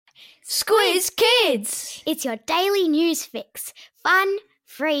Squiz Kids! It's your daily news fix. Fun,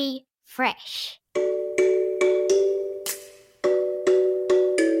 free, fresh.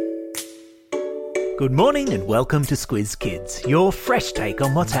 Good morning and welcome to Squiz Kids, your fresh take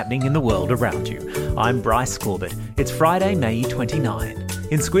on what's happening in the world around you. I'm Bryce Corbett. It's Friday, May 29.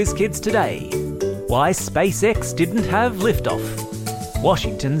 In Squiz Kids today, why SpaceX didn't have liftoff,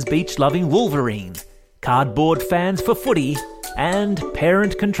 Washington's beach-loving wolverine, cardboard fans for footy, and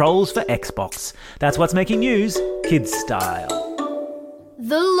parent controls for Xbox. That's what's making news, kids style.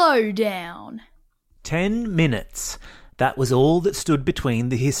 The Lowdown. 10 minutes. That was all that stood between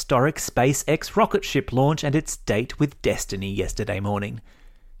the historic SpaceX rocket ship launch and its date with destiny yesterday morning.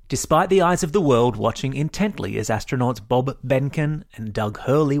 Despite the eyes of the world watching intently as astronauts Bob Behnken and Doug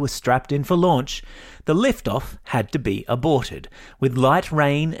Hurley were strapped in for launch, the liftoff had to be aborted, with light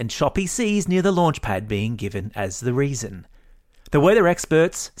rain and choppy seas near the launch pad being given as the reason. The weather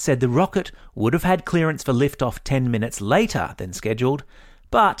experts said the rocket would have had clearance for liftoff 10 minutes later than scheduled,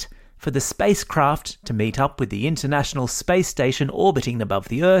 but for the spacecraft to meet up with the International Space Station orbiting above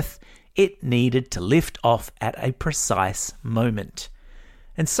the Earth, it needed to lift off at a precise moment.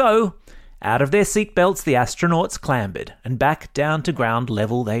 And so, out of their seatbelts the astronauts clambered, and back down to ground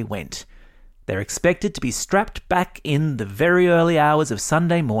level they went. They're expected to be strapped back in the very early hours of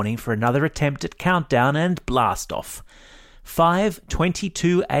Sunday morning for another attempt at countdown and blast-off.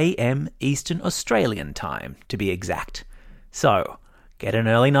 5:22 a.m. Eastern Australian time, to be exact. So, get an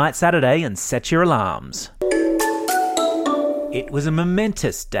early night Saturday and set your alarms. It was a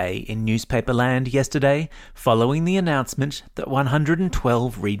momentous day in newspaper land yesterday, following the announcement that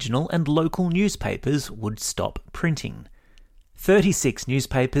 112 regional and local newspapers would stop printing. 36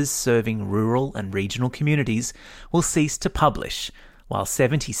 newspapers serving rural and regional communities will cease to publish, while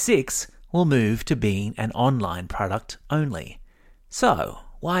 76 will move to being an online product only. So,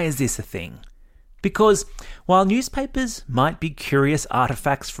 why is this a thing? Because while newspapers might be curious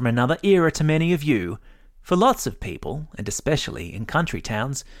artefacts from another era to many of you, for lots of people, and especially in country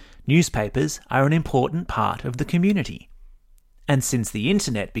towns, newspapers are an important part of the community. And since the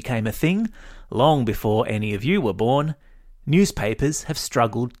internet became a thing, long before any of you were born, newspapers have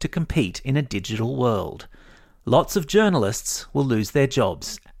struggled to compete in a digital world. Lots of journalists will lose their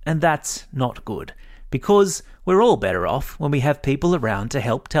jobs, and that's not good, because we're all better off when we have people around to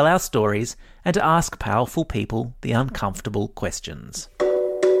help tell our stories and to ask powerful people the uncomfortable questions.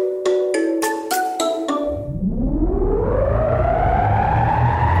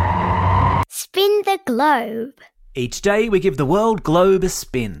 Spin the globe. Each day we give the world globe a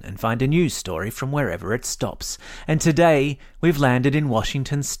spin and find a news story from wherever it stops. And today we've landed in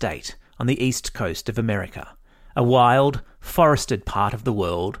Washington state, on the east coast of America, a wild, forested part of the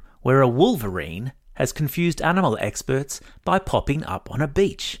world where a wolverine has confused animal experts by popping up on a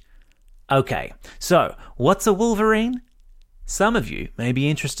beach. Okay, so what's a wolverine? Some of you may be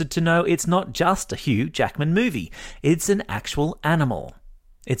interested to know it's not just a Hugh Jackman movie, it's an actual animal.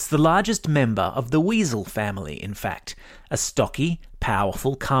 It's the largest member of the weasel family, in fact, a stocky,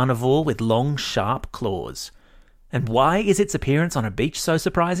 powerful carnivore with long, sharp claws. And why is its appearance on a beach so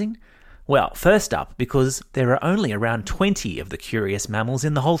surprising? Well, first up, because there are only around 20 of the curious mammals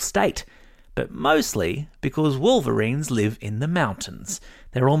in the whole state, but mostly because wolverines live in the mountains.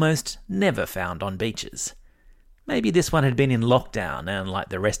 They're almost never found on beaches. Maybe this one had been in lockdown and, like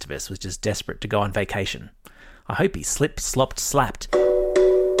the rest of us, was just desperate to go on vacation. I hope he slipped, slopped, slapped.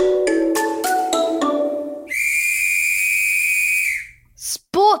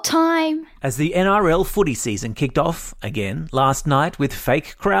 Sport time! As the NRL footy season kicked off, again, last night with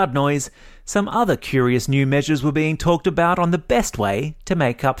fake crowd noise, some other curious new measures were being talked about on the best way to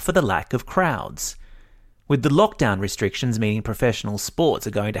make up for the lack of crowds. With the lockdown restrictions meaning professional sports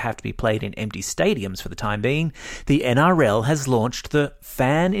are going to have to be played in empty stadiums for the time being, the NRL has launched the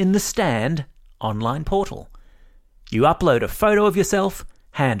Fan in the Stand online portal. You upload a photo of yourself,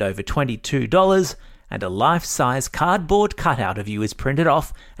 hand over $22, and a life-size cardboard cutout of you is printed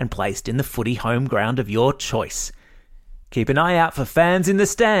off and placed in the footy home ground of your choice. Keep an eye out for Fans in the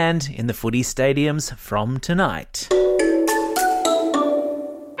Stand in the footy stadiums from tonight.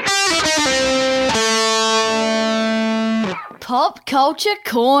 Pop Culture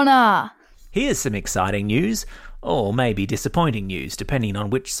Corner. Here's some exciting news, or maybe disappointing news, depending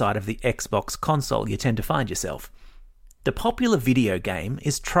on which side of the Xbox console you tend to find yourself. The popular video game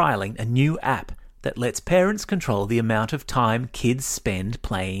is trialling a new app that lets parents control the amount of time kids spend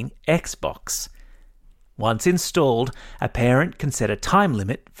playing Xbox. Once installed, a parent can set a time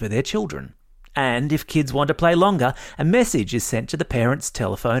limit for their children. And if kids want to play longer, a message is sent to the parent's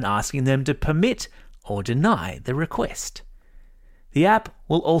telephone asking them to permit or deny the request. The app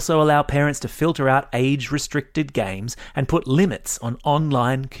will also allow parents to filter out age-restricted games and put limits on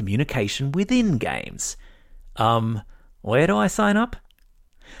online communication within games. Where do I sign up?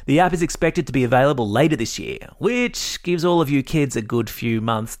 The app is expected to be available later this year, which gives all of you kids a good few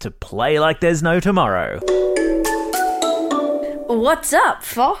months to play like there's no tomorrow. What's up,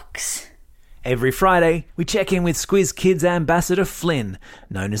 Fox? Every Friday, we check in with Squiz Kids ambassador Flynn,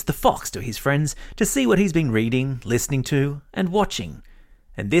 known as the Fox to his friends, to see what he's been reading, listening to, and watching.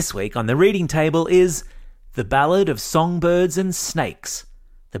 And this week on the reading table is The Ballad of Songbirds and Snakes,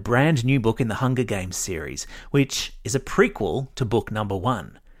 the brand new book in the Hunger Games series, which is a prequel to book number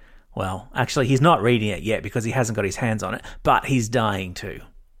 1. Well, actually, he's not reading it yet because he hasn't got his hands on it, but he's dying to.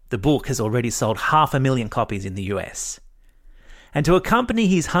 The book has already sold 500,000 copies in the US. And to accompany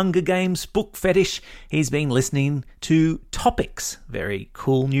his Hunger Games book fetish, he's been listening to Topic's very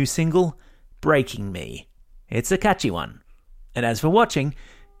cool new single, Breaking Me. It's a catchy one. And as for watching,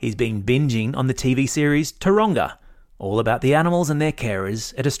 he's been binging on the TV series Taronga, all about the animals and their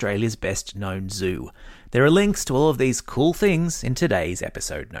carers at Australia's best-known zoo. There are links to all of these cool things in today's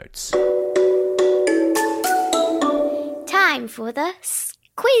episode notes. Time for the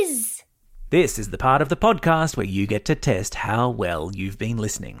quiz. This is the part of the podcast where you get to test how well you've been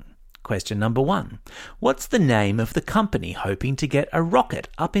listening. Question number 1. What's the name of the company hoping to get a rocket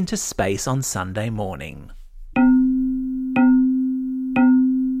up into space on Sunday morning?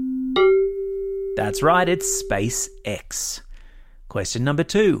 That's right, it's SpaceX. Question number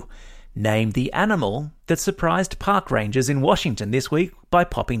 2. Name the animal that surprised park rangers in Washington this week by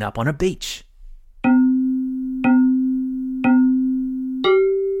popping up on a beach.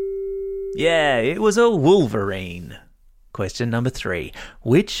 Yeah, it was a wolverine. Question number 3.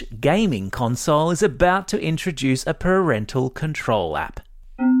 Which gaming console is about to introduce a parental control app?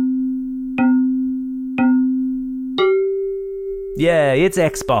 Yeah, it's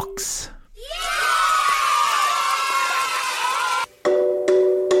Xbox.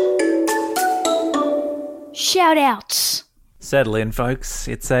 Shout-outs. Settle in, folks.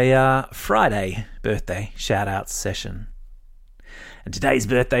 It's a Friday birthday shout-outs session. And today's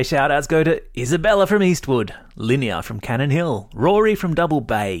birthday shout-outs go to Isabella from Eastwood, Linnea from Cannon Hill, Rory from Double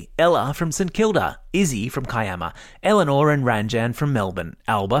Bay, Ella from St Kilda, Izzy from Kiama, Eleanor and Ranjan from Melbourne,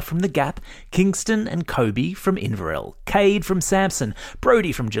 Alba from The Gap, Kingston and Kobe from Inverell, Cade from Sampson,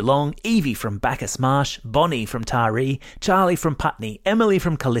 Brody from Geelong, Evie from Bacchus Marsh, Bonnie from Taree, Charlie from Putney, Emily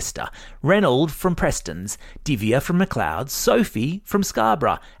from Callista, Reynold from Prestons, Divya from McLeod, Sophie from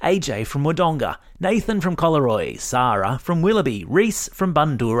Scarborough, AJ from Wodonga, Nathan from Collaroy, Sarah from Willoughby, Reese from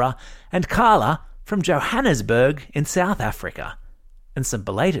Bundoora, and Carla from Johannesburg in South Africa. And some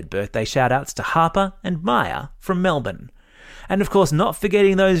belated birthday shout-outs to Harper and Maya from Melbourne. And of course, not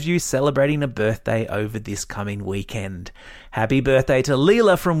forgetting those of you celebrating a birthday over this coming weekend. Happy birthday to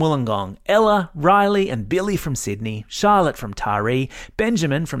Leela from Wollongong, Ella, Riley and Billy from Sydney, Charlotte from Taree,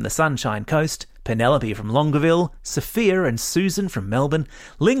 Benjamin from the Sunshine Coast, Penelope from Longueville, Sophia and Susan from Melbourne,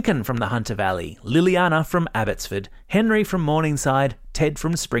 Lincoln from the Hunter Valley, Liliana from Abbotsford, Henry from Morningside, Ted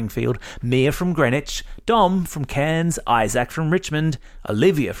from Springfield, Mia from Greenwich, Dom from Cairns, Isaac from Richmond,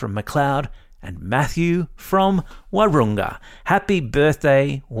 Olivia from McLeod, and Matthew from Warunga. Happy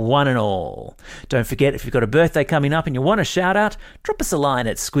birthday, one and all. Don't forget, if you've got a birthday coming up and you want a shout out, drop us a line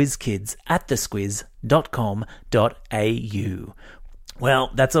at squizkids@thesquiz.com.au.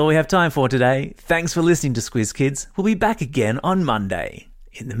 Well, that's all we have time for today. Thanks for listening to Squiz Kids. We'll be back again on Monday.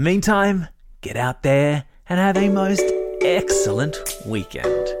 In the meantime, get out there and have a most excellent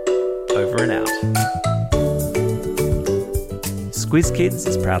weekend. Over and out. Squiz Kids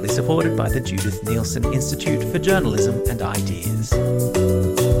is proudly supported by the Judith Neilson Institute for Journalism and Ideas.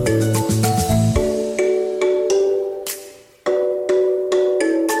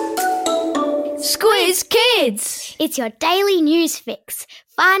 Squiz Kids! It's your daily news fix.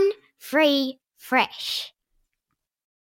 Fun, free, fresh.